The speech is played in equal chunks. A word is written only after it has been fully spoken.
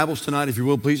Bibles tonight, if you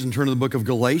will, please, and turn to the book of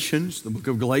Galatians. The book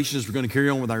of Galatians, we're going to carry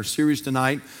on with our series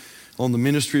tonight on the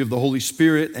ministry of the Holy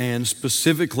Spirit, and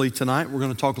specifically tonight, we're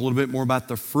going to talk a little bit more about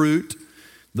the fruit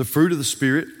of the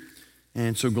Spirit.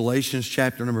 And so Galatians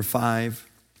chapter number 5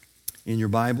 in your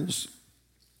Bibles.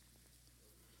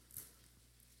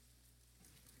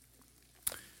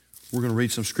 We're going to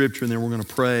read some scripture, and then we're going to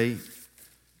pray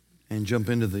and jump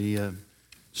into the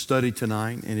study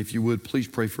tonight. And if you would, please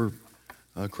pray for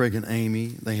Craig and Amy.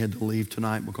 They had to leave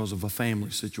tonight because of a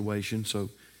family situation. So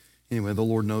anyway, the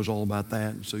Lord knows all about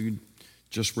that. So you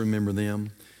just remember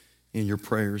them in your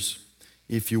prayers,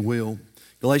 if you will.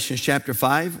 Galatians chapter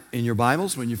 5 in your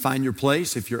Bibles. When you find your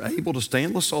place, if you're able to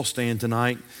stand, let's all stand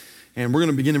tonight. And we're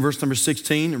going to begin in verse number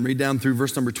 16 and read down through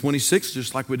verse number 26,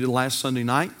 just like we did last Sunday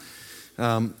night.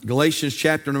 Galatians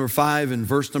chapter number 5 and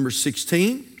verse number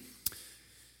 16.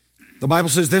 The Bible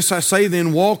says, "This I say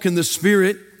then, walk in the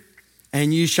Spirit,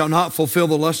 and ye shall not fulfill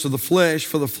the lust of the flesh.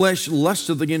 For the flesh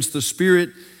lusteth against the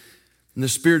Spirit, and the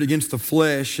Spirit against the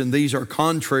flesh. And these are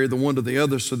contrary the one to the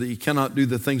other, so that ye cannot do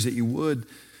the things that ye would.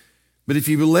 But if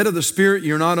ye be led of the Spirit,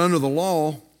 ye are not under the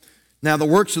law. Now the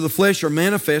works of the flesh are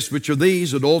manifest, which are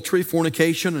these: adultery,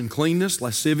 fornication, uncleanness,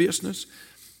 lasciviousness,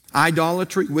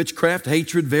 idolatry, witchcraft,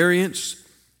 hatred, variance,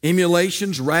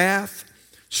 emulations, wrath,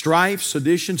 strife,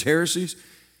 seditions, heresies,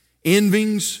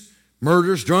 envyings,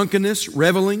 murders, drunkenness,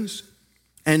 revelings,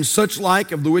 and such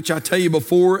like, of the which I tell you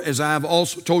before, as I have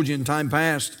also told you in time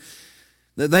past,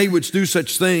 that they which do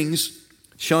such things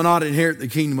shall not inherit the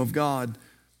kingdom of God.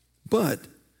 But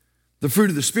the fruit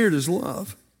of the Spirit is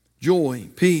love, joy,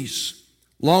 peace,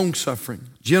 long-suffering,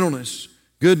 gentleness,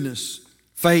 goodness,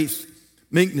 faith,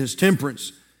 meekness,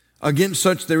 temperance. Against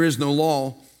such there is no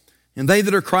law. And they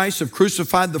that are Christ have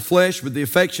crucified the flesh with the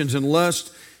affections and lust.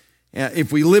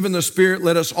 If we live in the Spirit,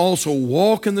 let us also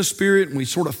walk in the Spirit." And we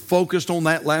sort of focused on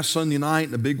that last Sunday night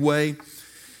in a big way.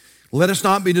 "Let us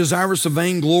not be desirous of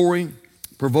vainglory,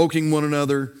 provoking one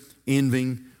another,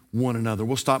 envying one another."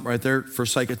 We'll stop right there for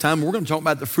sake of time. We're going to talk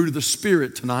about the fruit of the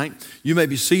Spirit tonight. You may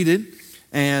be seated,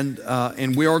 and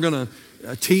we are going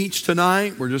to teach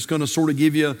tonight. We're just going to sort of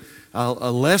give you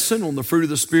a lesson on the fruit of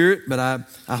the Spirit, but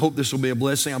I hope this will be a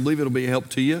blessing. I believe it'll be a help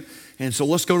to you. And so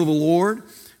let's go to the Lord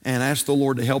and ask the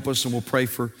Lord to help us, and we'll pray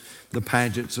for the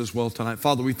Pagets as well tonight.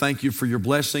 Father, we thank you for your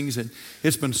blessings, and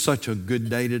it's been such a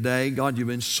good day today. God, you've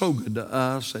been so good to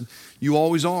us, and you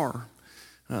always are.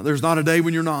 There's not a day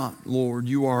when you're not, Lord.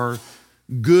 You are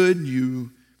good.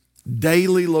 You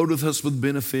daily loadeth us with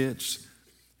benefits.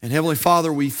 And Heavenly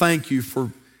Father, we thank you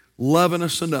for loving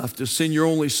us enough to send your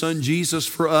only Son, Jesus,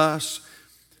 for us.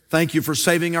 Thank you for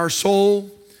saving our soul.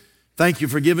 Thank you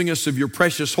for giving us of your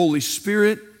precious Holy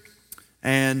Spirit.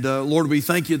 And Lord, we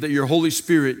thank you that your Holy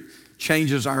Spirit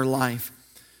changes our life.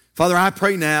 Father, I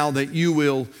pray now that you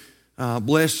will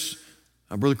bless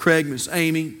Brother Craig, Miss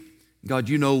Amy. God,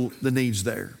 you know the needs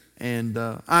there. And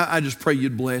I just pray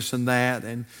you'd bless in that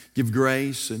and give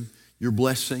grace and your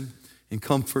blessing and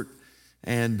comfort.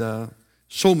 And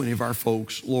so many of our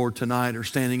folks, Lord, tonight are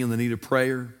standing in the need of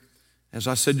prayer. As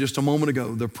I said just a moment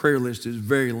ago, the prayer list is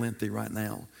very lengthy right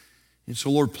now. And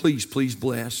so, Lord, please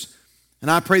bless. And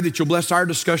I pray that you'll bless our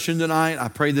discussion tonight. I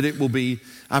pray that it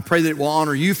will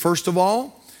honor you first of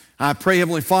all. I pray,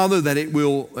 Heavenly Father, that it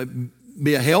will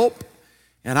be a help.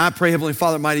 And I pray, Heavenly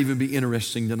Father, it might even be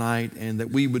interesting tonight, and that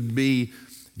we would be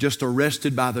just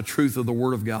arrested by the truth of the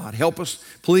Word of God. Help us,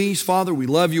 please, Father. We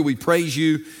love you. We praise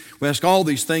you. We ask all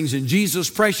these things in Jesus'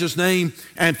 precious name,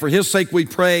 and for his sake we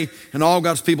pray. And all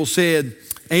God's people said,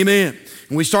 amen.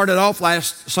 And we started off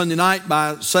last Sunday night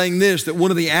by saying this, that one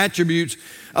of the attributes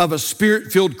of a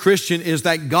Spirit-filled Christian is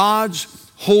that God's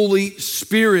Holy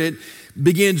Spirit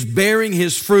begins bearing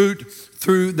his fruit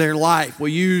through their life.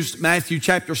 We used Matthew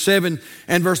chapter 7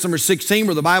 and verse number 16,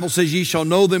 where the Bible says, "Ye shall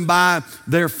know them by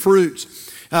their fruits."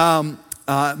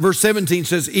 Verse 17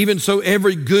 says, "Even so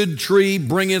every good tree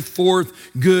bringeth forth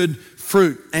good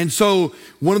fruit." And so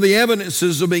one of the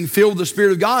evidences of being filled with the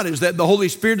Spirit of God is that the Holy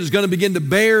Spirit is going to begin to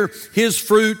bear his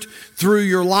fruit through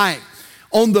your life.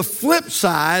 On the flip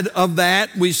side of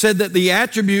that, we said that the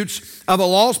attributes of a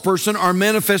lost person are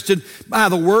manifested by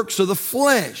the works of the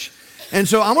flesh. And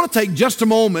so I want to take just a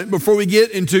moment before we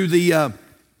get into the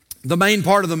main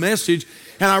part of the message.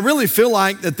 And I really feel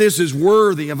like that this is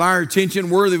worthy of our attention,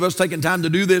 worthy of us taking time to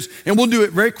do this. And we'll do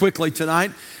it very quickly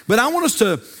tonight. But I want us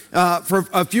to, for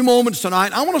a few moments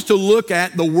tonight, I want us to look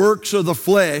at the works of the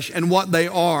flesh and what they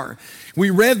are. We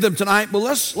read them tonight, but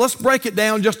let's break it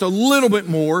down just a little bit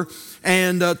more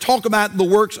and talk about the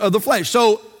works of the flesh.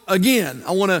 So again,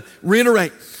 I want to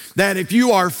reiterate that if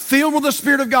you are filled with the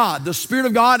Spirit of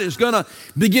God is going to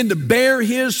begin to bear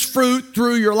His fruit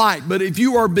through your life. But if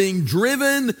you are being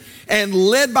driven and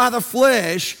led by the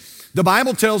flesh, the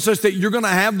Bible tells us that you're going to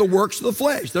have the works of the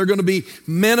flesh. They're going to be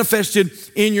manifested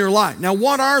in your life. Now,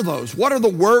 what are those? What are the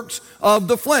works of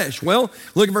the flesh? Well,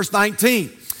 look at verse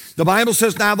 19. The Bible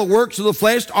says, now the works of the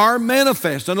flesh are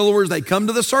manifest. In other words, they come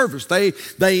to the surface.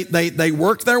 They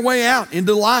work their way out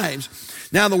into lives.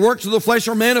 Now the works of the flesh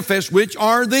are manifest, which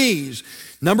are these.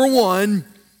 Number one,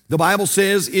 the Bible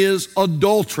says, is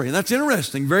adultery. And that's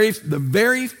interesting. The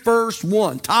very first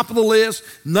one, top of the list,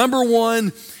 number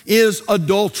one is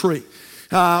adultery.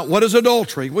 What is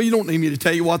adultery? Well, you don't need me to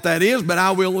tell you what that is, but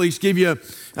I will at least give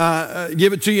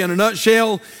it to you in a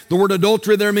nutshell. The word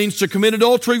adultery there means to commit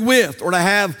adultery with, or to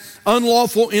have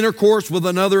unlawful intercourse with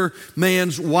another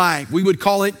man's wife. We would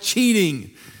call it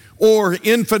cheating or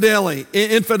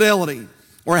infidelity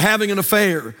or having an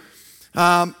affair.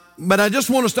 But I just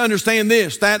want us to understand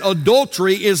this, that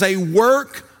adultery is a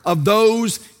work of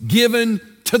those given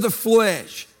to the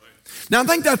flesh. Now,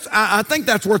 I think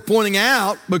that's worth pointing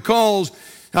out, because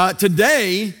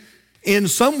today, in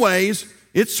some ways,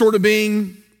 it's sort of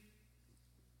being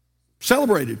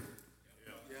celebrated.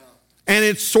 And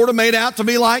it's sort of made out to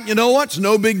be like, you know what, it's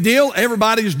no big deal.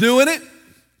 Everybody's doing it.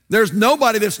 There's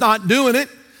nobody that's not doing it.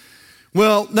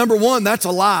 Well, number one, that's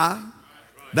a lie.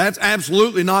 That's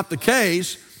absolutely not the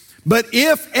case. But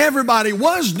if everybody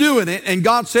was doing it and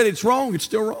God said it's wrong, it's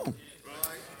still wrong.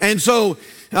 And so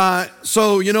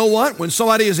you know what? When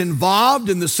somebody is involved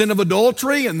in the sin of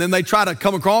adultery and then they try to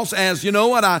come across as, you know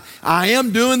what, I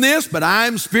am doing this, but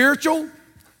I'm spiritual.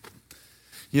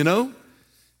 You know,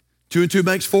 2 and 2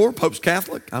 makes 4, Pope's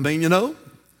Catholic. I mean, you know,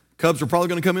 Cubs are probably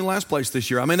going to come in last place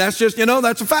this year. I mean, that's just, you know,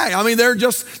 that's a fact. I mean, there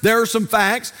are some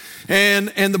facts. And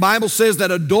the Bible says that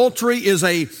adultery is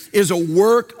a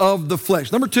work of the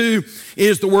flesh. Number 2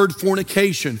 is the word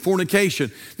fornication.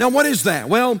 Fornication. Now, what is that?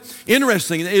 Well,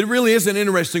 interesting. It really is an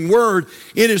interesting word.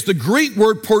 It is the Greek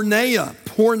word porneia.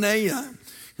 Porneia.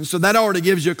 And so that already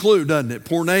gives you a clue, doesn't it?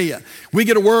 Porneia. We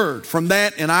get a word from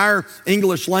that in our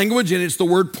English language, and it's the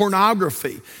word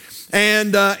pornography.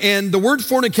 And the word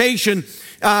fornication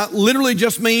literally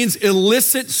just means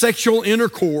illicit sexual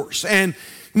intercourse. And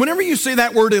whenever you see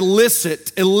that word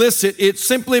illicit, it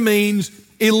simply means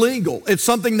illegal. It's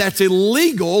something that's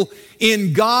illegal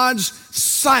in God's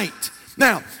sight.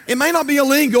 Now, it may not be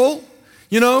illegal,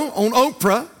 you know, on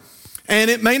Oprah,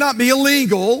 and it may not be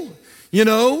illegal, you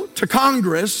know, to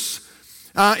Congress.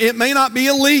 It may not be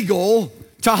illegal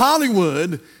to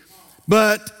Hollywood,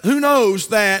 but who knows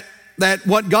that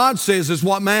what God says is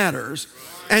what matters.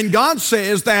 And God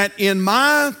says that in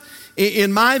my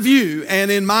view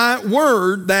and in my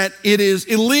word that it is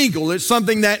illegal. It's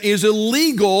something that is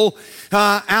illegal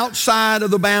outside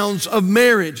of the bounds of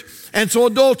marriage. And so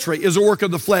adultery is a work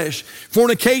of the flesh.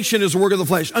 Fornication is a work of the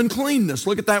flesh. Uncleanness,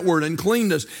 look at that word,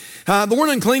 uncleanness. The word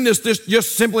uncleanness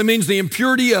just simply means the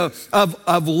impurity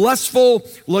of lustful,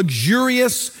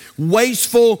 luxurious,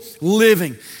 wasteful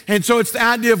living. And so it's the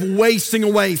idea of wasting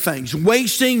away things,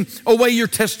 wasting away your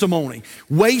testimony,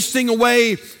 wasting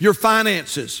away your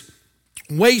finances,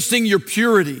 wasting your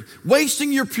purity,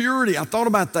 wasting your purity. I thought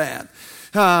about that.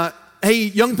 Hey,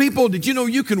 young people, did you know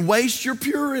you can waste your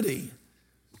purity?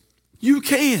 You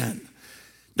can.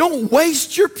 Don't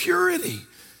waste your purity.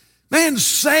 Man,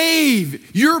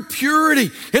 save your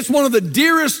purity. It's one of the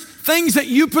dearest things that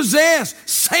you possess.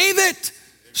 Save it.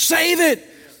 Save it.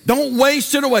 Don't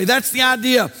waste it away. That's the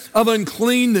idea of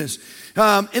uncleanness.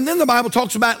 And then the Bible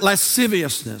talks about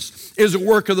lasciviousness is a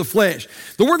work of the flesh.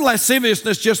 The word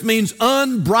lasciviousness just means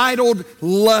unbridled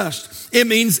lust. It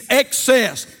means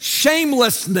excess,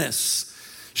 shamelessness.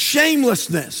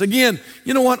 Shamelessness. Again,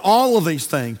 you know what? All of these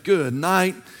things, good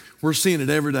night, we're seeing it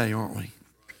every day, aren't we?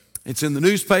 It's in the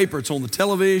newspaper, it's on the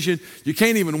television. You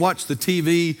can't even watch the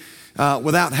TV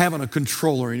without having a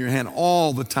controller in your hand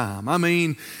all the time. I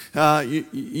mean,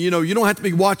 you know, you don't have to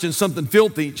be watching something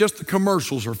filthy, just the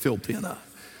commercials are filthy enough.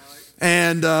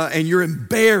 And you're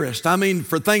embarrassed. I mean,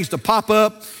 for things to pop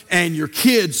up and your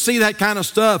kids see that kind of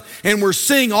stuff. And we're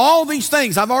seeing all these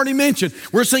things I've already mentioned.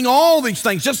 We're seeing all these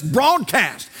things just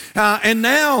broadcast. And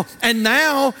now,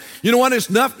 you know what? It's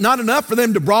not enough for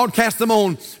them to broadcast them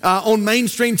on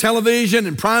mainstream television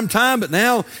and prime time. But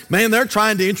now, man, they're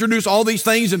trying to introduce all these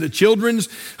things into children's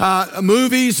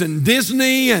movies and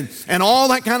Disney and all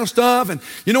that kind of stuff. And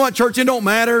you know what, church? It don't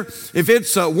matter if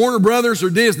it's Warner Brothers or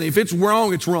Disney. If it's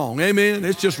wrong, it's wrong. Amen.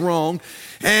 It's just wrong.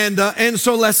 And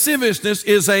so lasciviousness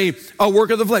is a work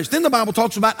of the flesh. Then the Bible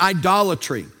talks about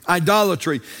idolatry.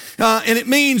 Idolatry. And it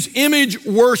means image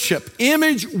worship.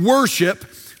 Image worship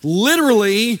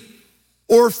literally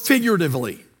or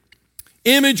figuratively.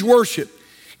 Image worship.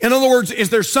 In other words,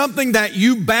 is there something that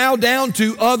you bow down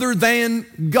to other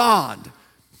than God?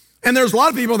 And there's a lot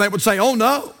of people that would say, oh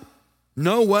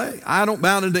no way. I don't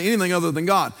bow down to anything other than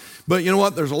God. But you know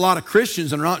what? There's a lot of Christians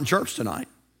that are not in church tonight.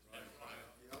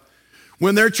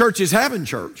 When their church is having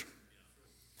church,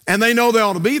 and they know they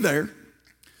ought to be there,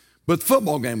 but the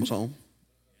football game was on.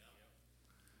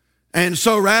 And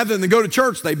so rather than go to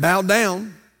church, they bowed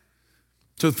down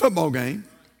to the football game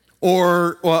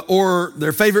or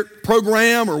their favorite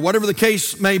program or whatever the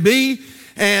case may be.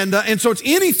 And so it's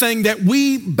anything that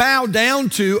we bow down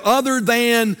to other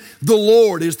than the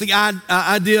Lord is the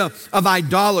idea of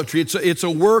idolatry. It's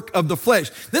a work of the flesh.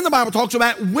 Then the Bible talks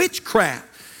about witchcraft.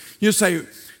 You say,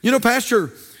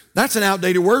 Pastor, that's an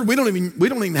outdated word. We don't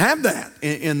even have that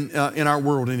in our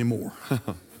world anymore.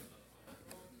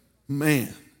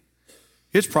 Man,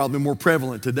 it's probably more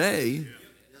prevalent today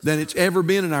than it's ever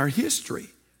been in our history.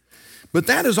 But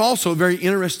that is also a very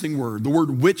interesting word, the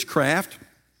word witchcraft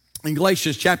in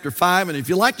Galatians chapter 5. And if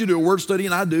you like to do a word study,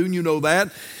 and I do, and you know that,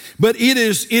 but it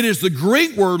is the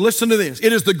Greek word, listen to this,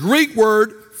 it is the Greek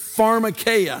word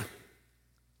pharmakeia.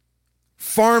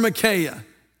 Pharmakeia.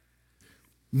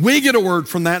 We get a word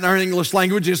from that in our English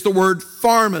language. It's the word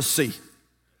pharmacy.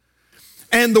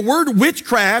 And the word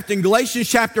witchcraft in Galatians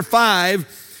chapter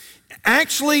 5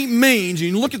 actually means,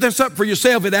 you can look at this up for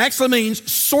yourself, it actually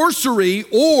means sorcery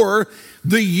or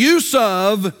the use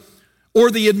of or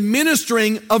the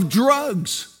administering of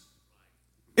drugs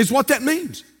is what that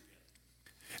means.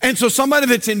 And so somebody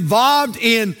that's involved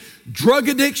in drug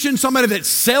addiction, somebody that's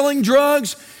selling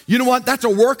drugs, you know what? That's a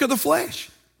work of the flesh.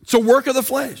 It's a work of the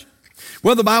flesh.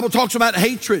 Well, the Bible talks about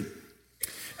hatred.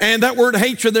 And that word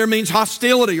hatred there means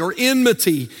hostility or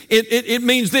enmity. It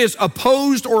means this,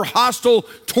 opposed or hostile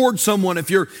towards someone.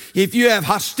 If you have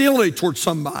hostility towards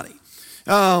somebody.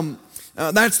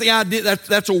 That's the idea,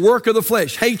 that's a work of the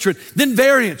flesh, hatred. Then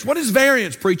variance. What is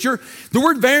variance, preacher? The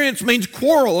word variance means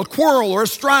quarrel or a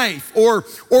strife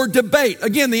or debate.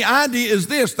 Again, the idea is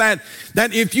this, that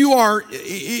if you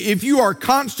are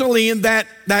constantly in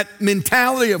that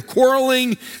mentality of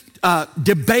quarreling,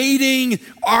 debating,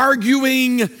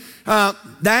 arguing,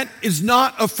 that is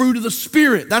not a fruit of the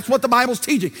Spirit. That's what the Bible's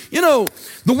teaching. The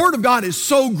Word of God is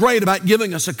so great about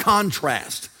giving us a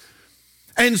contrast.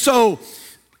 And so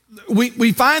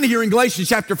we find here in Galatians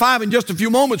chapter 5, in just a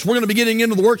few moments, we're going to be getting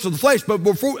into the works of the flesh, but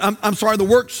before, the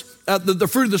works, the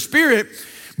fruit of the Spirit.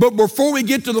 But before we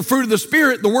get to the fruit of the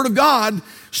Spirit, the Word of God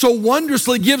so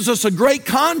wondrously gives us a great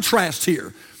contrast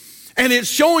here. And it's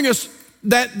showing us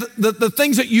that the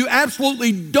things that you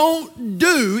absolutely don't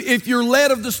do if you're led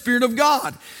of the Spirit of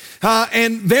God.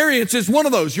 And variance is one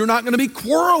of those. You're not going to be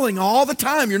quarreling all the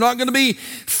time. You're not going to be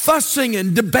fussing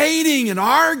and debating and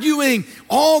arguing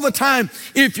all the time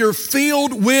if you're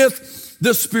filled with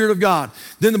the Spirit of God.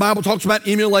 Then the Bible talks about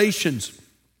emulations.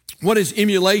 What is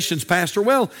emulations, Pastor?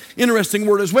 Well, interesting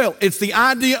word as well. It's the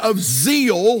idea of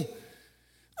zeal,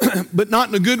 but not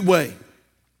in a good way.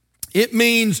 It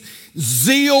means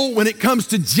zeal when it comes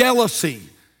to jealousy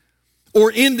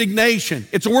or indignation.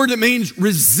 It's a word that means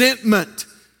resentment.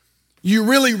 You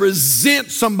really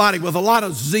resent somebody with a lot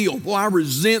of zeal. Boy, I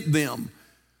resent them.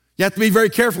 You have to be very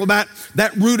careful about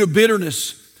that root of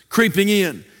bitterness creeping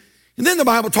in. And then the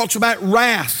Bible talks about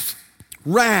wrath.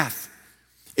 Wrath.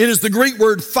 It is the Greek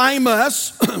word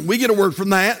thymos. We get a word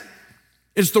from that.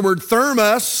 It's the word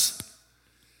thermos.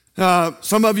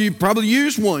 Some of you probably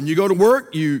use one. You go to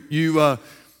work, you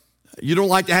don't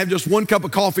like to have just one cup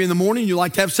of coffee in the morning. You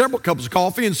like to have several cups of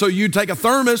coffee. And so you take a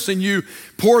thermos and you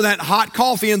pour that hot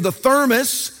coffee in the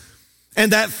thermos.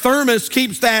 And that thermos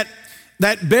keeps that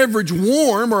beverage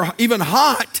warm or even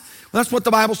hot. Well, that's what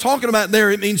the Bible's talking about there.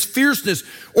 It means fierceness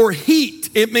or heat.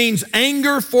 It means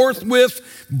anger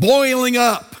forthwith boiling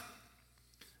up.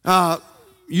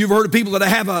 You've heard of people that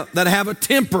have a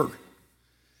temper.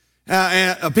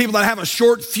 People that have a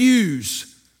short fuse.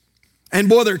 And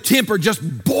boy, their temper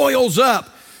just boils up.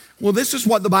 Well, this is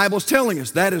what the Bible is telling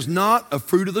us. That is not a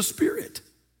fruit of the Spirit.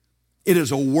 It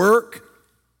is a work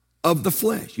of the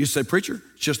flesh. You say, preacher,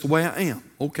 it's just the way I am.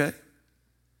 Okay.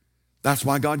 That's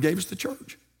why God gave us the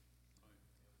church.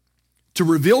 To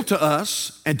reveal to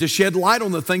us and to shed light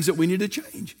on the things that we need to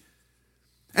change.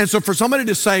 And so for somebody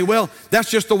to say, well, that's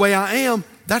just the way I am,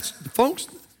 folks,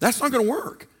 that's not going to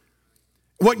work.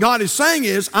 What God is saying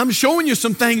is, I'm showing you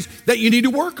some things that you need to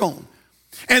work on.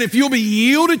 And if you'll be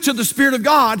yielded to the Spirit of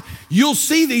God, you'll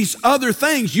see these other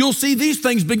things. You'll see these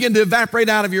things begin to evaporate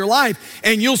out of your life,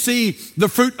 and you'll see the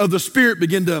fruit of the Spirit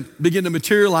begin to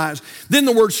materialize. Then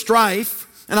the word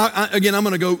strife, And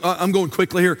I'm going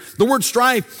quickly here. The word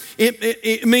strife,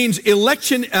 it means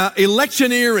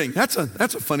electioneering. That's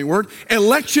a funny word.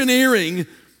 Electioneering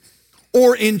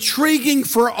or intriguing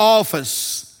for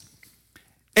office.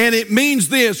 And it means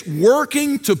this,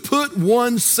 working to put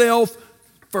oneself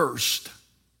first.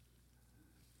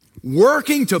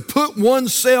 Working to put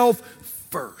oneself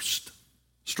first.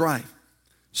 Strife.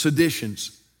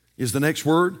 Seditions is the next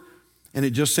word, and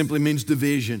it just simply means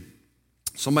division.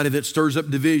 Somebody that stirs up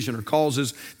division or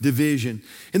causes division.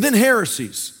 And then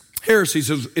heresies. Heresies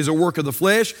is a work of the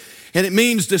flesh, and it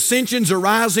means dissensions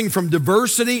arising from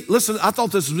diversity. Listen, I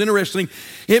thought this was interesting.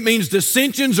 It means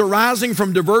dissensions arising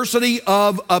from diversity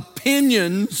of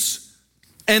opinions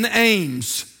and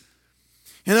aims.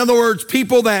 In other words,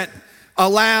 people that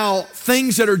allow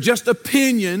things that are just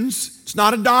opinions. It's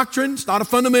not a doctrine, it's not a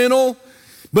fundamental,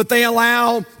 but they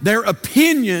allow their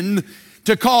opinion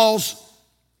to cause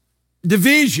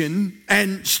division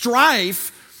and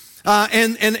strife.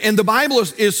 And the Bible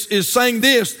is saying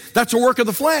this, that's a work of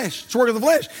the flesh. It's a work of the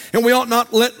flesh. And we ought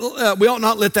not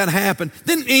let that happen.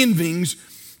 Then envyings.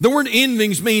 The word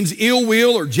envyings means ill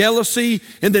will or jealousy.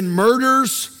 And then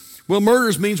murders. Well,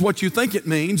 murders means what you think it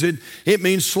means. It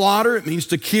means slaughter. It means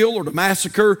to kill or to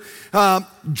massacre.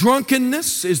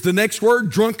 Drunkenness is the next word,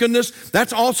 drunkenness.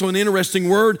 That's also an interesting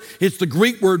word. It's the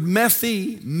Greek word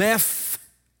methe.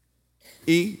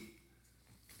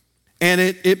 And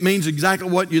it means exactly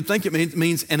what you'd think it means. It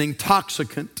means an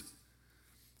intoxicant.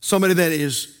 Somebody that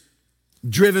is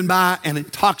driven by an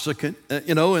intoxicant,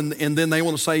 and then they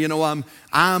want to say,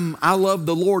 I love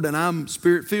the Lord and I'm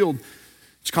spirit-filled.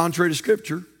 It's contrary to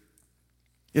Scripture.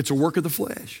 It's a work of the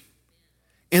flesh.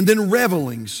 And then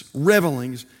revelings,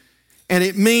 and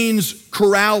it means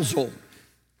carousal.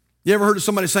 You ever heard of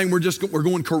somebody saying we're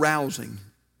going carousing?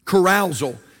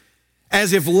 Carousal.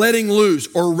 As if letting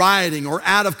loose or rioting or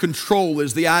out of control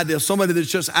is the idea. Somebody that's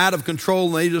just out of control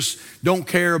and they just don't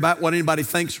care about what anybody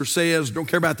thinks or says, don't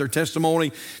care about their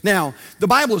testimony. Now, the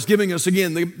Bible is giving us,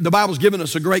 again, the Bible's giving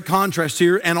us a great contrast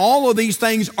here, and all of these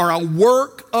things are a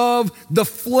work of the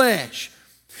flesh.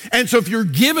 And so if you're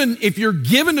given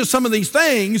to some of these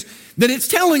things, then it's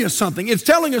telling us something. It's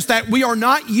telling us that we are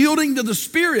not yielding to the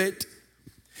Spirit.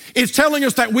 It's telling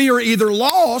us that we are either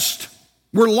lost,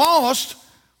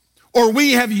 or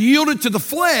we have yielded to the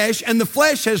flesh, and the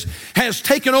flesh has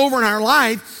taken over in our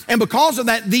life, and because of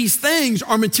that, these things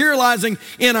are materializing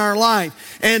in our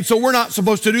life. And so we're not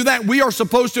supposed to do that. We are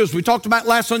supposed to, as we talked about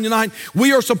last Sunday night,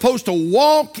 we are supposed to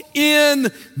walk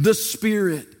in the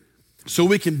Spirit so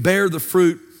we can bear the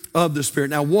fruit of the Spirit.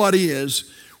 Now, what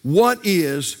is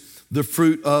the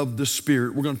fruit of the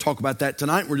Spirit? We're going to talk about that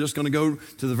tonight. We're just going to go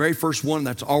to the very first one.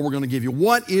 That's all we're going to give you.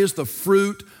 What is the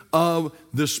fruit of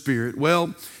the Spirit?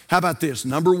 Well, how about this?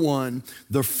 Number one,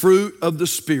 the fruit of the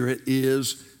Spirit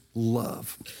is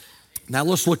love. Now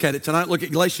let's look at it tonight. Look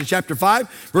at Galatians chapter 5,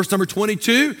 verse number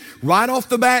 22. Right off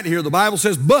the bat here, the Bible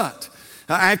says, but,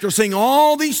 after seeing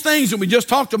all these things that we just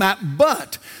talked about,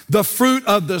 but the fruit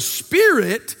of the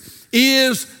Spirit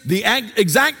is the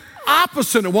exact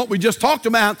opposite of what we just talked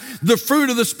about. The fruit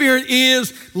of the Spirit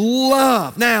is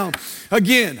love. Now,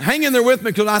 again, hang in there with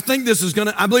me because I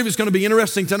believe it's going to be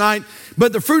interesting tonight.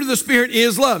 But the fruit of the Spirit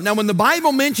is love. Now, when the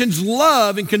Bible mentions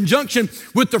love in conjunction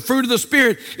with the fruit of the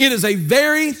Spirit, it is a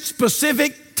very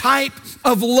specific type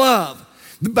of love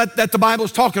but that the Bible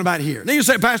is talking about here. Now you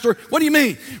say, Pastor, what do you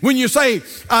mean? When you say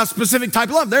a specific type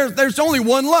of love, there's only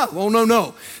one love. Oh,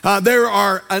 no. There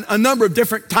are a number of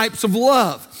different types of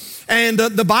love. And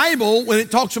the Bible, when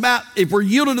it talks about if we're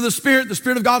yielded to the Spirit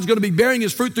of God is going to be bearing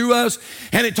His fruit through us,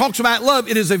 and it talks about love,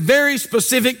 it is a very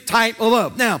specific type of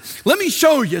love. Now, let me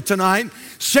show you tonight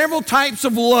several types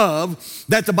of love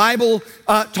that the Bible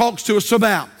talks to us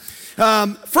about.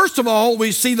 First of all,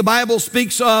 we see the Bible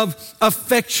speaks of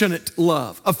affectionate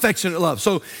love.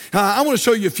 So I want to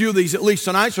show you a few of these at least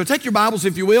tonight. So take your Bibles,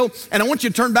 if you will, and I want you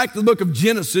to turn back to the book of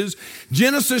Genesis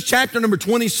chapter number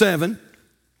 27.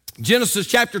 Genesis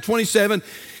chapter 27,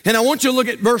 and I want you to look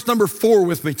at verse number 4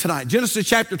 with me tonight. Genesis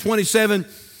chapter 27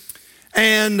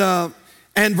 and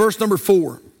verse number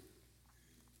 4.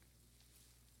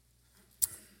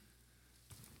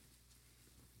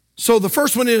 So the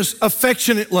first one is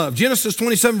affectionate love. Genesis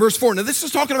 27, verse 4. Now this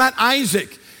is talking about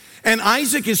Isaac. And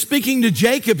Isaac is speaking to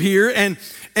Jacob here. And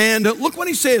look what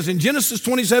he says in Genesis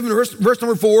 27, verse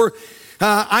number 4.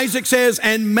 Isaac says,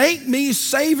 and make me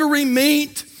savory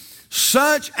meat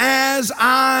such as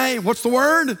I, what's the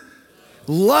word?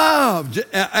 Love,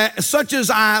 such as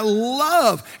I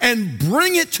love, and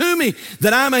bring it to me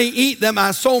that I may eat, that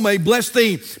my soul may bless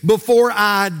thee before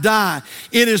I die.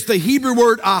 It is the Hebrew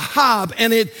word ahab,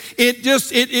 and it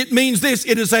means this.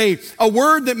 It is a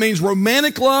word that means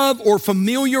romantic love or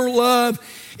familiar love.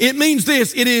 It means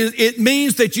this. It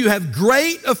means that you have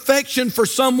great affection for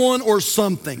someone or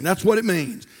something. That's what it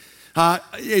means.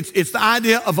 It's the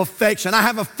idea of affection. I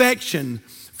have affection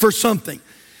for something.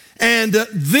 And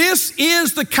this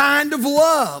is the kind of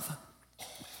love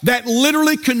that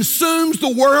literally consumes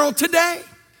the world today.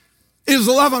 It is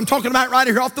the love I'm talking about right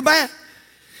here off the bat.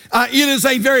 It is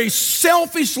a very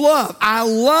selfish love. I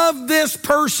love this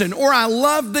person or I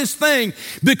love this thing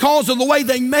because of the way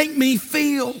they make me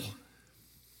feel.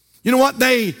 You know what?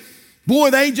 They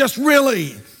just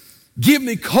really give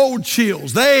me cold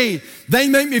chills. They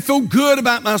make me feel good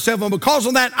about myself, and because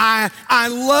of that, I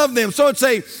love them. So it's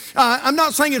I'm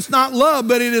not saying it's not love,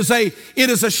 but it is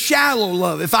a shallow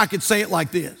love, if I could say it like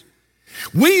this.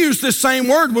 We use this same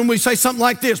word when we say something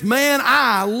like this: man,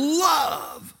 I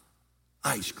love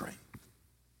ice cream.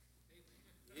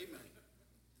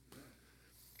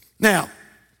 Now,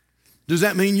 does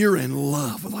that mean you're in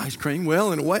love with ice cream?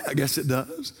 Well, in a way, I guess it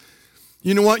does.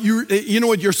 You know what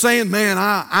you're saying? Man,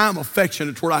 I'm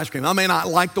affectionate toward ice cream. I mean, I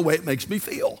like the way it makes me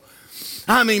feel.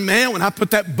 I mean, man, when I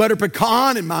put that butter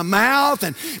pecan in my mouth,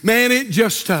 and man, it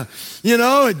just,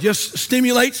 it just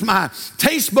stimulates my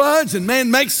taste buds, and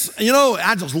man, I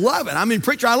just love it. I mean,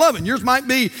 preacher, I love it. Yours might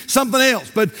be something else,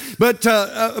 but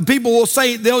people will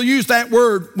say, they'll use that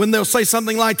word when they'll say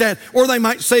something like that, or they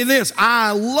might say this: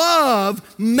 I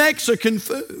love Mexican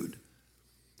food.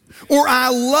 Or I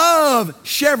love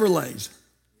Chevrolets,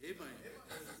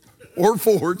 or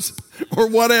Fords, or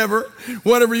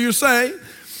whatever you say.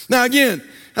 Now again,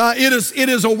 it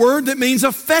is a word that means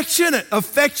affectionate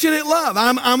love.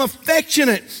 I'm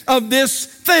affectionate of this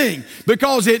thing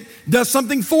because it does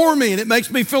something for me and it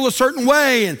makes me feel a certain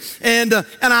way, and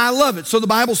I love it. So the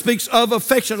Bible speaks of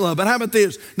affectionate love. But how about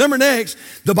this? Next,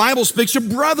 the Bible speaks of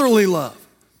brotherly love.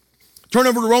 Turn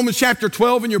over to Romans chapter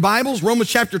 12 in your Bibles, Romans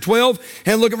chapter 12,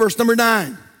 and look at verse number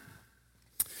 9.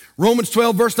 Romans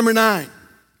 12, verse number 9.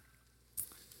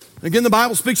 Again, the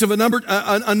Bible speaks of a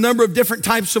number of different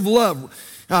types of love.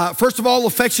 First of all,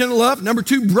 affectionate love. Number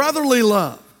 2, brotherly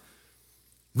love.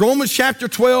 Romans chapter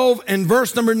 12 and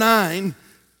verse number 9.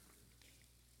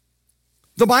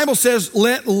 The Bible says,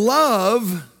 let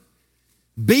love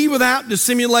be without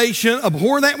dissimulation,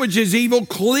 abhor that which is evil,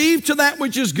 cleave to that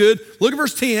which is good. Look at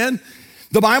verse 10.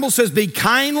 The Bible says, be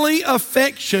kindly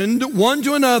affectioned one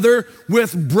to another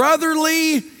with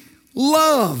brotherly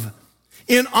love,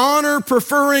 in honor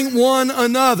preferring one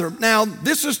another. Now,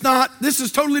 this is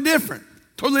totally different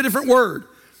word.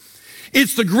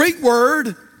 It's the Greek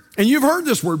word, and you've heard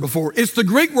this word before. It's the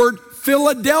Greek word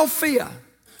Philadelphia.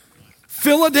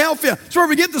 Philadelphia. That's where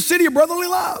we get the city of brotherly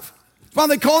love. That's why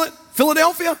they call it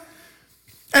Philadelphia.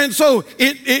 And so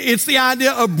it's the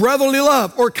idea of brotherly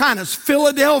love or kindness.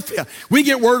 Philadelphia. We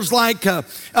get words like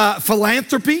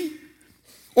philanthropy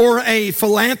or a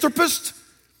philanthropist.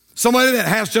 Somebody that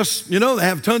has just, they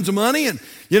have tons of money, and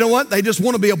you know what? They just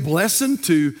want to be a blessing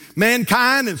to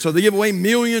mankind, and so they give away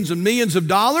millions and millions of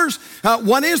dollars.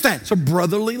 What is that? It's a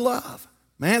brotherly love.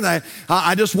 Man,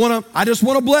 I just want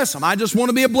to bless them. I just want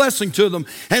to be a blessing to them.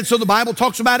 And so the Bible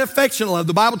talks about affectionate love.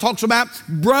 The Bible talks about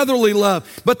brotherly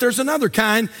love. But there's another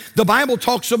kind. The Bible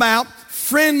talks about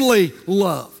friendly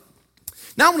love.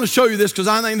 Now I want to show you this because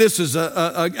I think this is,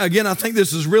 I think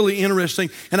this is really interesting,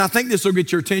 and I think this will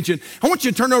get your attention. I want you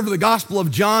to turn over to the Gospel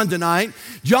of John tonight.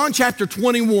 John chapter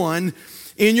 21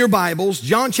 in your Bibles.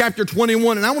 John chapter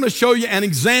 21. And I want to show you an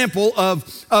example of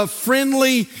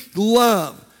friendly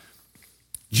love.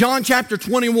 John chapter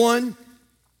 21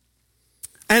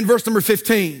 and verse number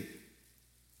 15.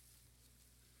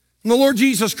 And the Lord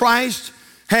Jesus Christ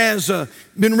has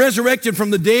been resurrected from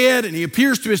the dead, and he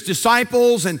appears to his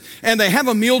disciples, and they have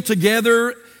a meal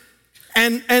together.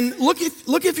 And look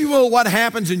if you will what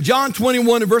happens in John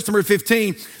 21 and verse number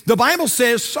 15. The Bible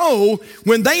says, so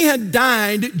when they had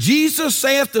dined, Jesus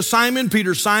saith to Simon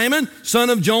Peter, Simon, son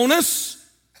of Jonas,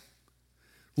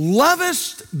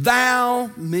 lovest thou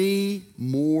me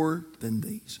more than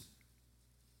these?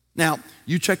 Now,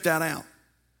 you check that out.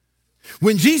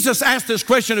 When Jesus asked this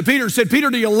question to Peter and said, Peter,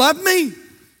 do you love me?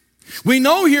 We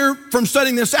know here from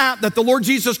studying this out that the Lord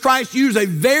Jesus Christ used a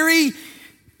very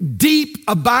deep,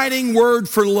 abiding word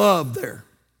for love there.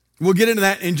 We'll get into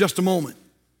that in just a moment.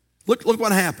 Look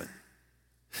what happened.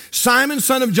 Simon,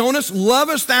 son of Jonas,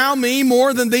 lovest thou me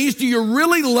more than these? Do you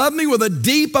really love me with a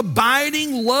deep,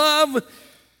 abiding love?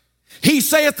 He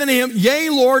saith unto him, Yea,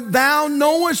 Lord, thou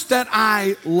knowest that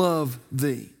I love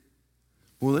thee.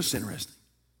 Well, that's interesting.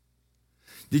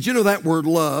 Did you know that word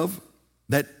love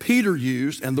that Peter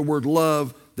used and the word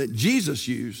love that Jesus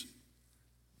used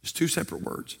is two separate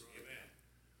words? Amen.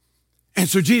 And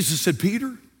so Jesus said,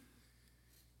 Peter,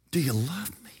 do you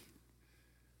love me?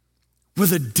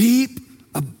 With a deep,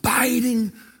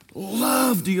 abiding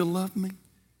love, do you love me?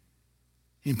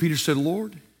 And Peter said,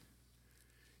 Lord,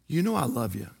 you know I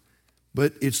love you.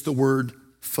 But it's the word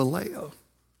phileo.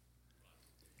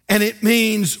 And it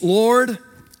means, Lord,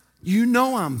 you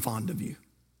know I'm fond of you.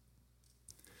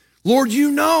 Lord,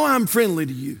 you know I'm friendly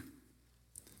to you.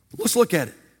 Let's look at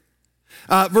it.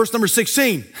 Verse number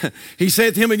 16. He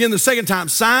said to him again the second time,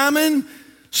 Simon,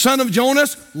 son of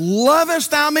Jonas,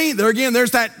 lovest thou me? There again,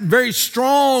 there's that very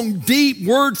strong, deep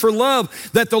word for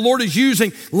love that the Lord is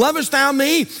using. Lovest thou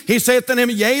me? He saith to him,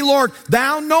 Yea, Lord,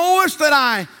 thou knowest that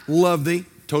I love thee.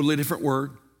 Totally different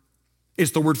word.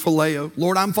 It's the word phileo.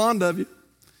 Lord, I'm fond of you.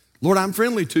 Lord, I'm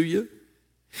friendly to you.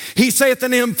 He saith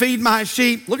unto him, Feed my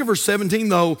sheep. Look at verse 17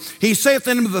 though. He saith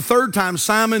unto him the third time,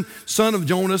 Simon, son of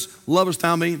Jonas, lovest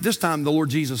thou me? This time the Lord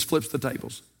Jesus flips the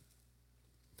tables.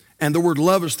 And the word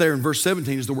lovest there in verse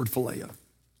 17 is the word phileo.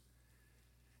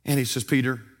 And he says,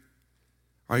 Peter,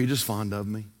 are you just fond of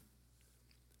me?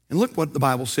 And look what the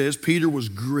Bible says. Peter was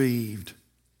grieved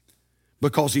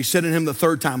because he said unto him the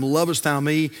third time, Lovest thou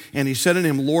me? And he said unto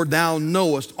him, Lord, thou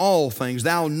knowest all things.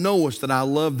 Thou knowest that I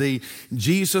love thee.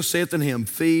 Jesus saith unto him,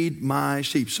 Feed my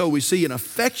sheep. So we see an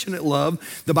affectionate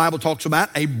love the Bible talks about,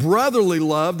 a brotherly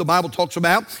love the Bible talks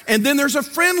about, and then there's a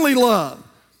friendly love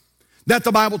that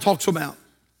the Bible talks about.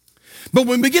 But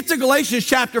when we get to Galatians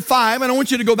chapter 5, and I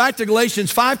want you to go back to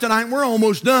Galatians 5 tonight, we're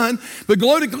almost done, but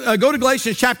go to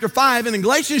Galatians chapter 5, and in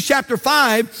Galatians chapter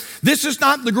 5, this is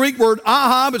not the Greek word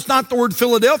ahab, it's not the word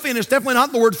Philadelphia, and it's definitely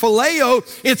not the word phileo,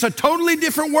 it's a totally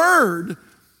different word.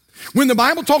 When the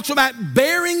Bible talks about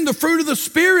bearing the fruit of the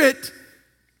Spirit,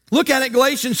 look at it,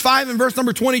 Galatians 5 and verse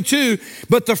number 22,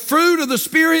 but the fruit of the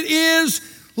Spirit is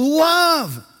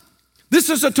love. This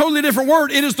is a totally different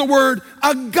word. It is the word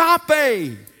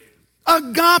agape.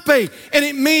 Agape, and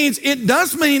it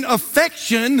does mean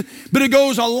affection, but it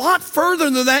goes a lot further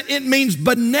than that. It means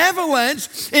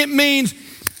benevolence. It means,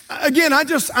 again, I'm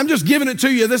just giving it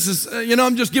to you. This is,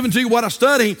 I'm just giving to you what I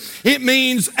study. It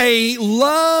means a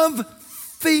love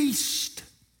feast.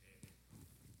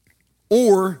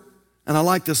 Or, and I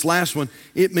like this last one,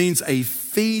 it means a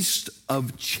feast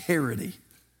of charity.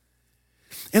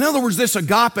 In other words, this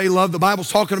agape love the Bible's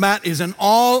talking about is an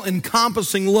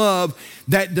all-encompassing love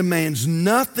that demands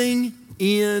nothing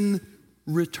in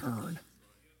return.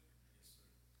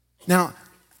 Now,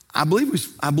 I believe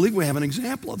we have an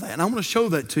example of that, and I'm going to show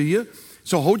that to you.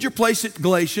 So hold your place at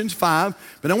Galatians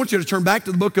 5, but I want you to turn back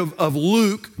to the book of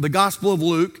Luke, the Gospel of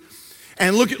Luke,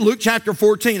 and look at Luke chapter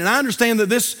 14. And I understand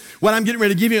that what I'm getting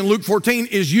ready to give you in Luke 14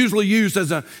 is usually used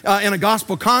as in a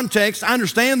gospel context. I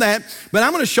understand that, but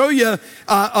I'm going to show you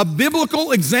a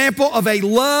biblical example of a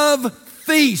love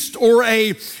feast or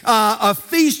a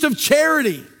feast of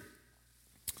charity.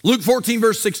 Luke 14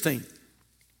 verse 16.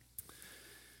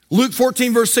 Luke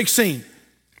 14 verse 16.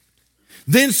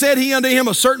 Then said he unto him,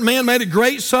 a certain man made a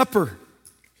great supper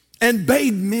and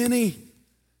bade many,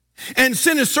 and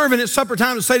sent his servant at supper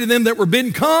time to say to them that were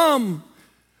bidden, Come,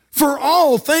 for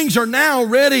all things are now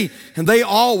ready. And they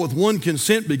all with one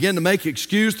consent began to make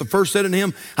excuse. The first said unto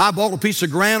him, I bought a piece of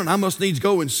ground, and I must needs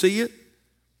go and see it.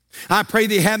 I pray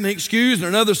thee have me excused. And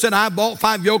another said, I bought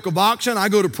 5 yoke of oxen, I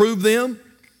go to prove them.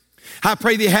 I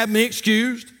pray thee have me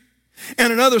excused.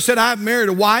 And another said, I have married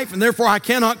a wife, and therefore I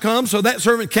cannot come. So that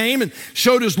servant came and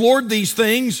showed his Lord these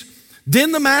things.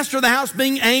 Then the master of the house,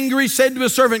 being angry, said to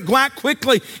his servant, Go out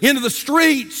quickly into the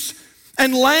streets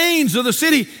and lanes of the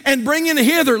city and bring in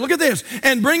hither, look at this,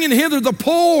 and bring in hither the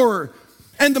poor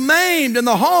and the maimed and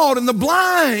the halt and the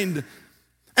blind.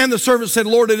 And the servant said,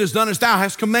 Lord, it is done as thou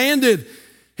hast commanded,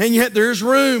 and yet there is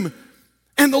room.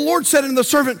 And the Lord said unto the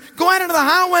servant, Go out into the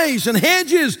highways and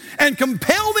hedges and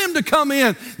compel them to come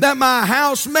in, that my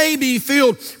house may be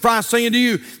filled. For I say unto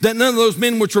you, that none of those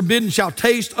men which were bidden shall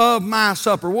taste of my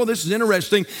supper. Well, this is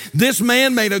interesting. This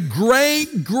man made a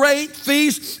great, great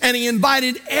feast, and he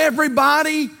invited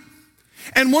everybody.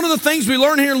 And one of the things we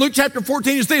learn here in Luke chapter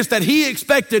 14 is this, that he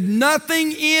expected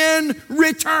nothing in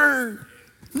return.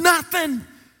 Nothing.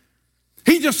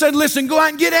 He just said, listen, go out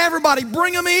and get everybody,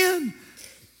 bring them in.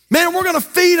 Man, we're going to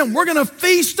feed them. We're going to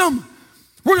feast them.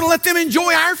 We're going to let them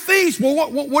enjoy our feast. Well,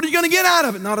 what are you going to get out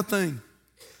of it? Not a thing.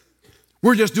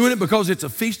 We're just doing it because it's a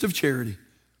feast of charity.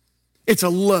 It's a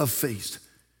love feast.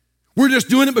 We're just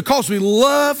doing it because we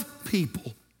love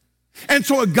people. And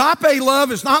so agape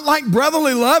love is not like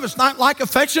brotherly love. It's not like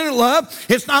affectionate love.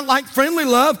 It's not like friendly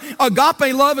love.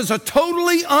 Agape love is a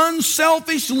totally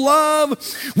unselfish love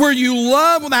where you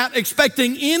love without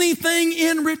expecting anything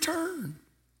in return.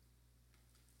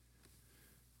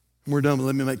 We're done, but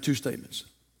let me make two statements.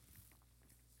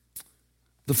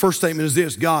 The first statement is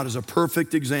this: God is a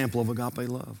perfect example of agape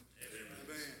love.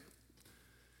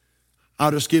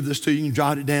 I'll just give this to you. You can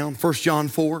jot it down. 1 John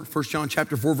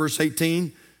chapter 4, verse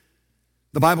 18.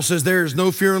 The Bible says, there is no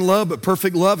fear in love, but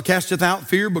perfect love casteth out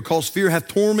fear, because fear hath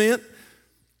torment.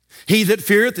 He that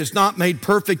feareth is not made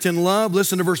perfect in love.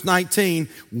 Listen to verse 19.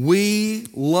 We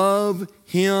love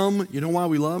him. You know why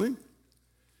we love him?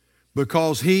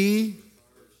 Because he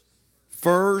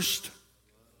first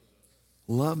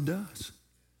loved us.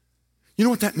 You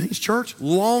know what that means, church?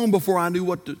 Long before I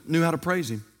knew how to praise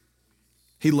him,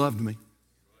 he loved me.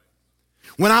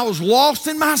 When I was lost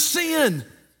in my sin,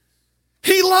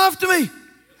 he loved me.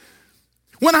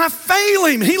 When I fail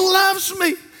him, he loves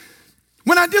me.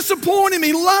 When I disappoint him,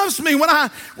 he loves me. When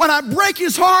I break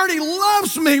his heart, he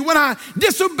loves me. When I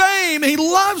disobey him, he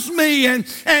loves me. And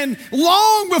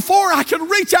long before I could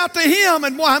reach out to him,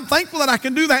 and boy, I'm thankful that I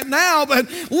can do that now, but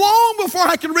long before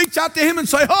I could reach out to him and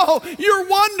say, oh, you're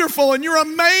wonderful, and you're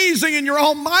amazing, and you're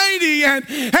almighty,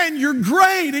 and you're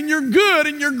great, and you're good,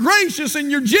 and you're gracious,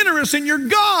 and you're generous, and you're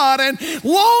God. And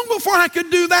long before I could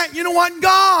do that, you know what?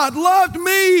 God loved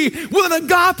me with an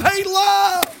agape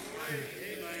love.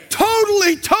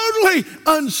 Totally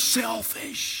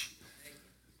unselfish,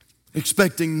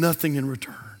 expecting nothing in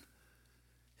return.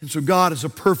 And so God is a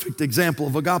perfect example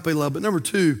of agape love. But number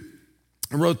two,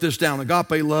 I wrote this down: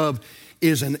 agape love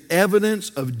is an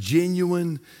evidence of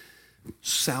genuine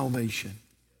salvation.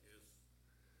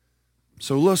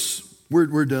 So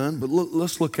we're done, but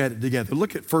let's look at it together.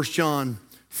 Look at 1 John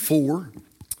 4,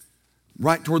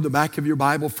 right toward the back of your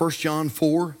Bible, 1 John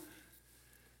 4.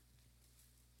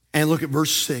 And look at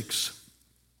verse 6.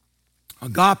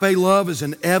 Agape love is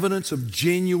an evidence of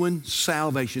genuine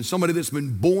salvation. Somebody that's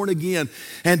been born again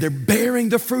and they're bearing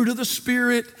the fruit of the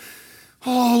Spirit.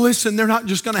 Oh, listen, they're not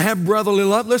just going to have brotherly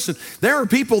love. Listen, there are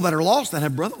people that are lost that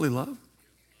have brotherly love.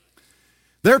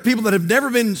 There are people that have never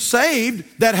been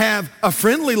saved that have a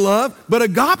friendly love, but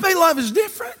agape love is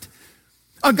different.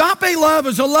 Agape love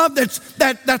is a love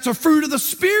that's a fruit of the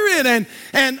Spirit, and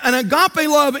agape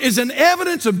love is an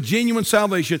evidence of genuine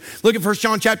salvation. Look at 1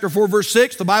 John chapter 4, verse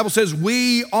 6. The Bible says,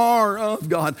 we are of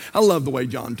God. I love the way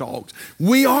John talks.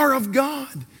 We are of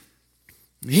God.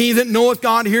 He that knoweth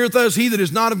God heareth us. He that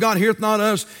is not of God heareth not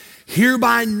us.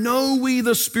 Hereby know we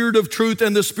the spirit of truth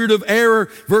and the spirit of error.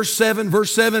 Verse 7,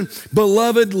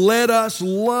 beloved, let us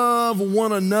love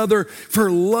one another,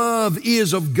 for love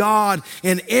is of God,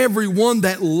 and everyone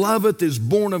that loveth is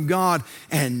born of God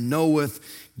and knoweth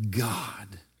God.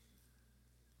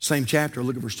 Same chapter,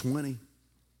 look at verse 20.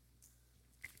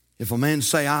 If a man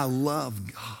say, I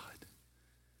love God,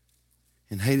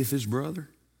 and hateth his brother,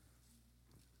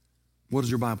 what does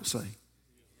your Bible say?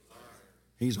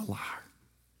 He's a liar.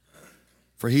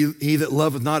 For he that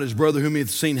loveth not his brother whom he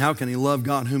hath seen, how can he love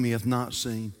God whom he hath not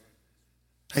seen?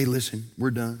 Hey, listen,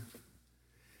 we're done.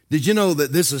 Did you know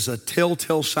that this is a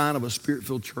telltale sign of a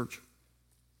Spirit-filled church?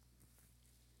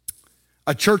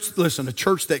 A church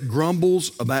that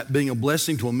grumbles about being a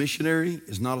blessing to a missionary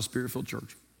is not a Spirit-filled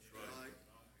church.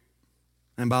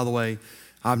 And by the way,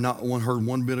 I've not heard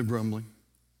one bit of grumbling.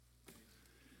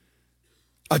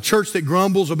 A church that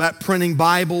grumbles about printing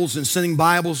Bibles and sending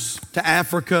Bibles to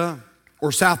Africa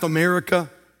or South America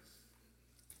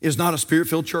is not a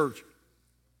Spirit-filled church.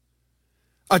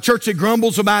 A church that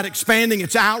grumbles about expanding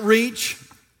its outreach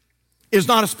is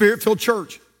not a Spirit-filled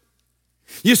church.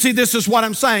 You see, this is what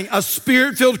I'm saying. A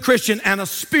Spirit-filled Christian and a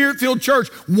Spirit-filled church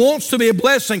wants to be a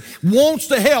blessing, wants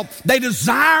to help. They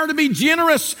desire to be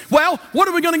generous. Well, what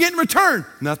are we going to get in return?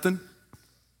 Nothing.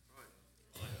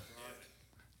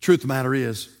 Truth of the matter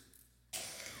is,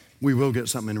 we will get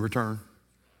something in return,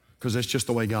 because that's just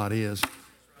the way God is.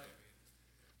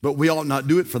 But we ought not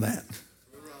do it for that.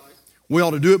 We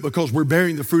ought to do it because we're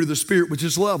bearing the fruit of the Spirit, which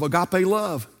is love, agape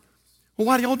love. Well,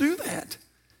 why do y'all do that?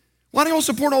 Why do y'all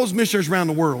support all those missionaries around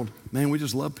the world? Man, we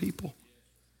just love people.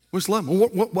 We just love them.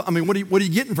 What are you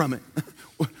getting from it?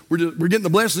 We're getting the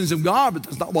blessings of God, but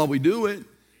that's not why we do it.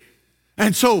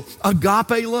 And so,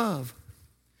 agape love,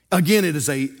 again, it is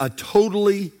a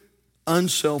totally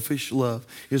unselfish love.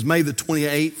 It was May the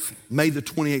 28th,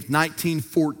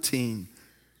 1914.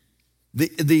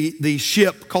 The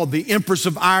ship called the Empress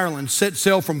of Ireland set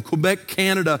sail from Quebec,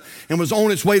 Canada, and was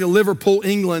on its way to Liverpool,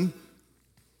 England.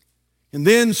 And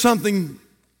then something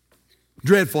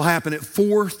dreadful happened at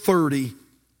 4:30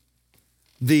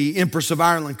 the Empress of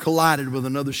Ireland collided with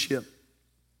another ship.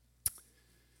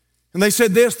 And they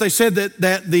said this, they said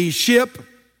that the ship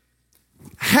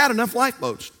had enough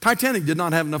lifeboats. Titanic did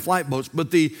not have enough lifeboats,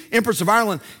 but the Empress of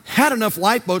Ireland had enough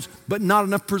lifeboats, but not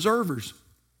enough preservers.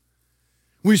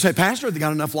 We say, Pastor, they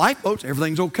got enough lifeboats,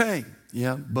 everything's okay.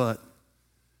 Yeah, but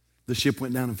the ship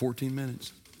went down in 14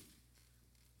 minutes.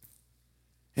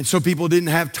 And so people didn't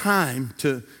have time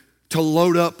to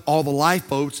load up all the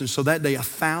lifeboats. And so that day,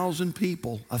 1,000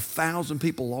 people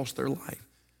lost their life.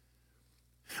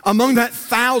 Among that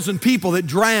 1,000 people that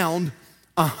drowned,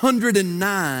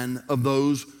 109 of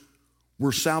those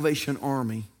were Salvation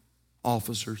Army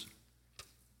officers.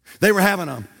 They were having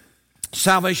a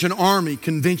Salvation Army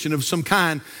convention of some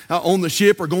kind on the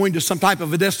ship or going to some type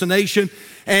of a destination.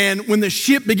 And when the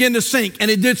ship began to sink, and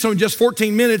it did so in just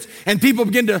 14 minutes, and people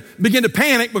began to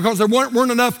panic because there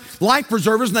weren't enough life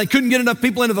preservers and they couldn't get enough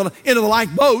people into the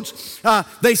lifeboats,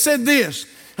 they said this.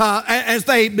 As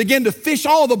they began to fish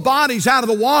all the bodies out of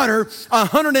the water,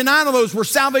 109 of those were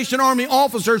Salvation Army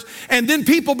officers. And then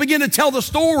people began to tell the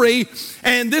story,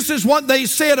 and this is what they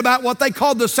said about what they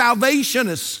called the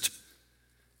Salvationists.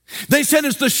 They said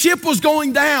as the ship was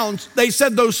going down, they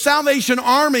said those Salvation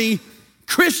Army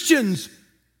Christians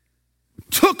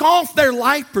took off their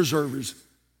life preservers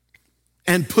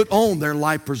and put on their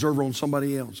life preserver on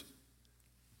somebody else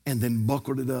and then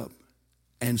buckled it up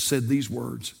and said these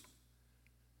words,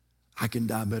 I can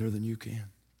die better than you can.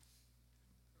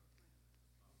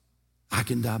 I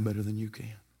can die better than you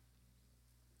can.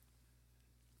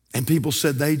 And people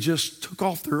said they just took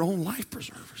off their own life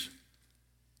preservers.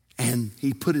 And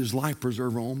he put his life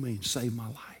preserver on me and saved my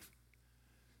life.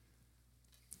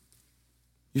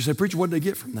 You say, preacher, what did they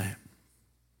get from that?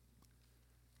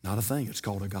 Not a thing. It's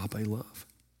called agape love.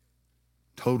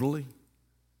 Totally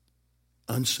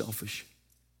unselfish.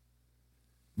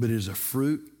 But it is a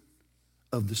fruit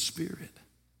of the Spirit.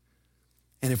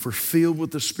 And if we're filled with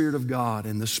the Spirit of God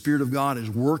and the Spirit of God is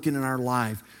working in our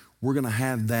life, we're going to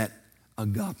have that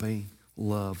agape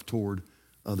love toward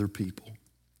other people.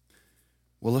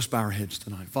 Well, let's bow our heads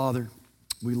tonight. Father,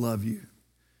 we love you.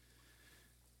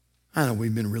 I know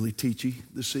we've been really teachy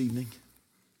this evening,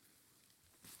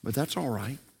 but that's all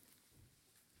right.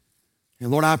 And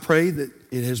Lord, I pray that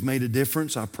it has made a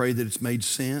difference. I pray that it's made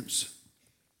sense.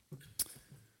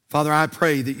 Father, I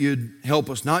pray that you'd help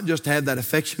us not just have that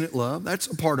affectionate love. That's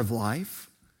a part of life,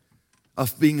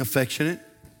 of being affectionate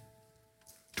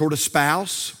toward a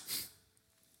spouse,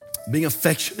 being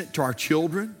affectionate to our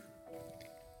children.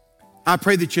 I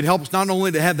pray that you'd help us not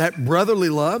only to have that brotherly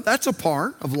love, that's a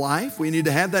part of life. We need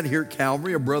to have that here at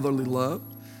Calvary, a brotherly love.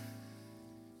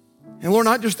 And Lord,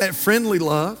 not just that friendly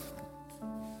love,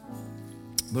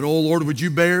 but oh Lord, would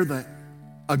you bear that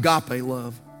agape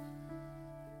love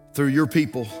through your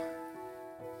people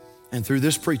and through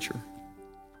this preacher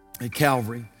at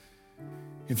Calvary.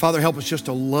 And Father, help us just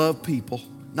to love people,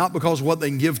 not because of what they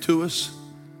can give to us,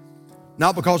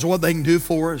 not because of what they can do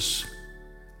for us,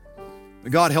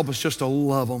 but God, help us just to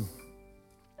love them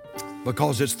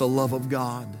because it's the love of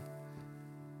God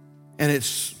and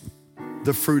it's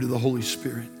the fruit of the Holy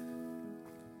Spirit.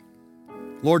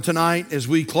 Lord, tonight as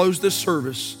we close this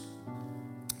service,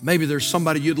 maybe there's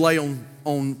somebody you'd lay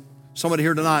on somebody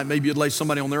here tonight, maybe you'd lay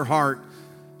somebody on their heart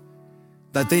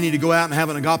that they need to go out and have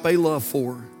an agape love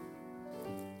for.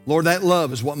 Lord, that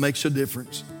love is what makes a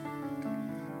difference.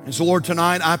 And so Lord,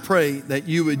 tonight I pray that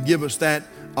you would give us that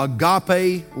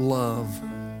agape love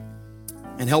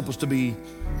and help us to be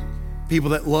people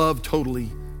that love totally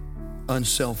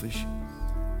unselfish.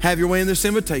 Have your way in this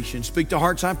invitation. Speak to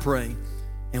hearts, I pray,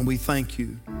 and we thank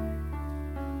you.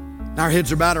 Our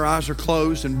heads are bowed, our eyes are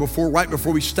closed, and right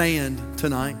before we stand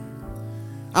tonight,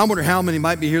 I wonder how many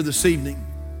might be here this evening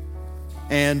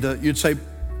and you'd say,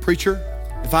 preacher,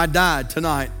 if I died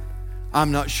tonight,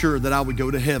 I'm not sure that I would go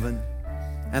to heaven.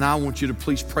 And I want you to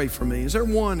please pray for me. Is there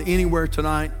one anywhere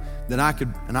tonight that I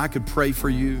could pray for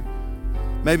you?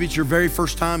 Maybe it's your very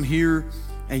first time here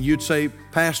and you'd say,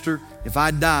 Pastor, if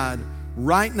I died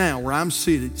right now where I'm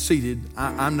seated,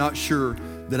 I'm not sure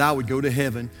that I would go to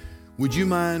heaven. Would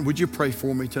you pray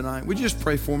for me tonight? Would you just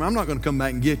pray for me? I'm not going to come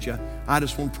back and get you. I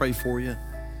just want to pray for you.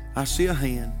 I see a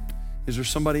hand. Is there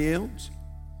somebody else?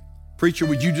 Preacher,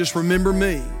 would you just remember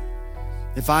me?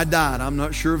 If I died, I'm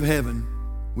not sure of heaven.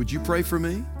 Would you pray for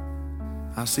me?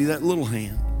 I see that little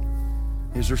hand.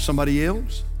 Is there somebody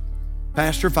else?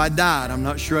 Pastor, if I died, I'm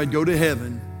not sure I'd go to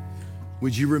heaven.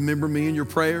 Would you remember me in your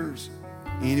prayers?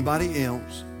 Anybody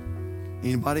else?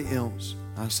 Anybody else?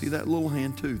 I see that little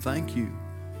hand too. Thank you.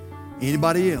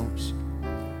 Anybody else?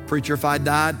 Preacher, if I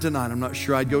died tonight, I'm not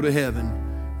sure I'd go to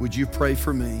heaven. Would you pray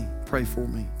for me? Pray for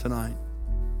me tonight.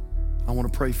 I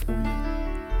want to pray for you.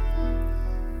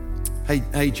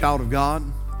 Hey, child of God,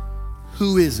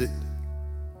 who is it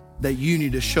that you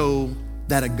need to show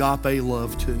that agape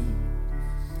love to?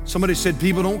 Somebody said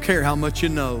people don't care how much you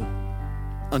know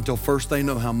until first they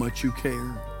know how much you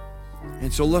care.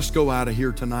 And so let's go out of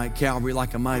here tonight, Calvary,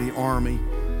 like a mighty army.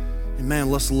 And man,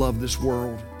 let's love this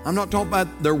world. I'm not talking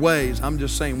about their ways. I'm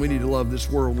just saying we need to love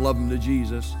this world and love them to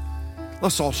Jesus.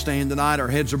 Let's all stand tonight. Our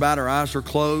heads are bowed, our eyes are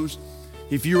closed.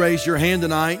 If you raised your hand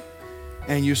tonight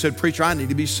and you said, preacher, I need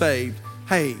to be saved.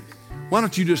 Hey, why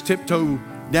don't you just tiptoe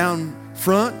down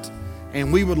front,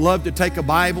 and we would love to take a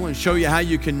Bible and show you how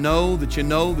you can know that you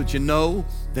know that you know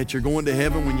that you're going to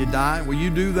heaven when you die. Will you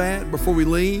do that before we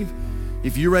leave?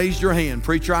 If you raised your hand,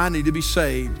 preacher, I need to be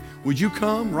saved. Would you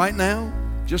come right now?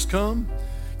 Just come.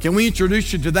 Can we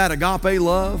introduce you to that agape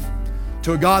love?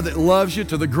 To a God that loves you,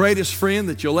 to the greatest friend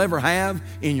that you'll ever have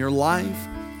in your life?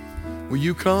 Will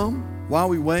you come while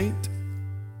we wait?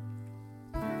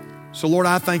 So Lord,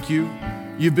 I thank you.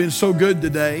 You've been so good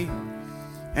today.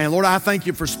 And Lord, I thank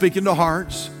you for speaking to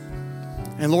hearts.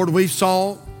 And Lord, we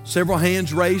saw several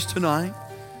hands raised tonight.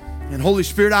 And Holy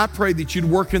Spirit, I pray that you'd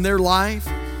work in their life.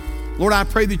 Lord, I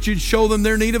pray that you'd show them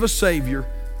their need of a Savior.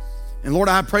 And Lord,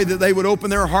 I pray that they would open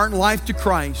their heart and life to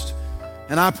Christ.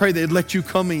 And I pray they'd let you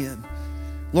come in.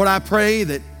 Lord, I pray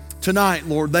that tonight,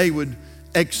 Lord, they would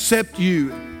accept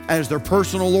you as their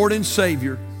personal Lord and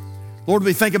Savior. Lord,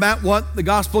 we think about what the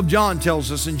Gospel of John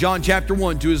tells us in John chapter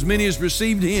 1. To as many as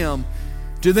received him,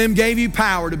 to them gave you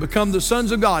power to become the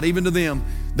sons of God, even to them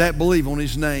that believe on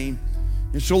his name.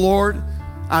 And so, Lord,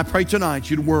 I pray tonight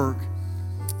you'd work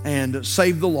and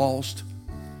save the lost.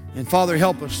 And Father,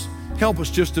 help us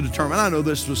just to determine. I know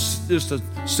this was just a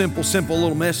simple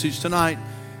little message tonight.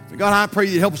 But God, I pray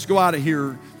you help us go out of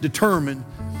here determined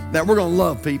that we're going to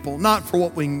love people, not for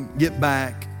what we can get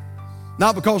back,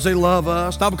 not because they love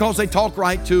us, not because they talk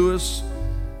right to us.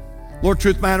 Lord,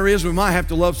 truth of the matter is we might have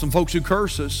to love some folks who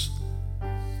curse us.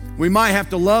 We might have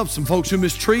to love some folks who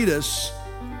mistreat us.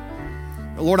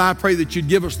 But Lord, I pray that you'd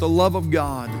give us the love of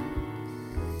God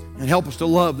and help us to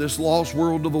love this lost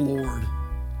world to the Lord.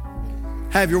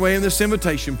 Have your way in this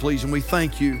invitation, please, and we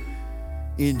thank you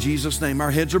in Jesus' name.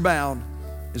 Our heads are bowed.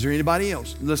 Is there anybody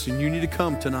else? Listen, you need to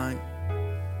come tonight.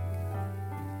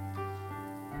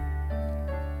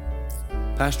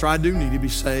 Pastor, I do need to be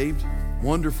saved.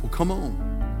 Wonderful. Come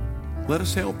on. Let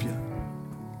us help you.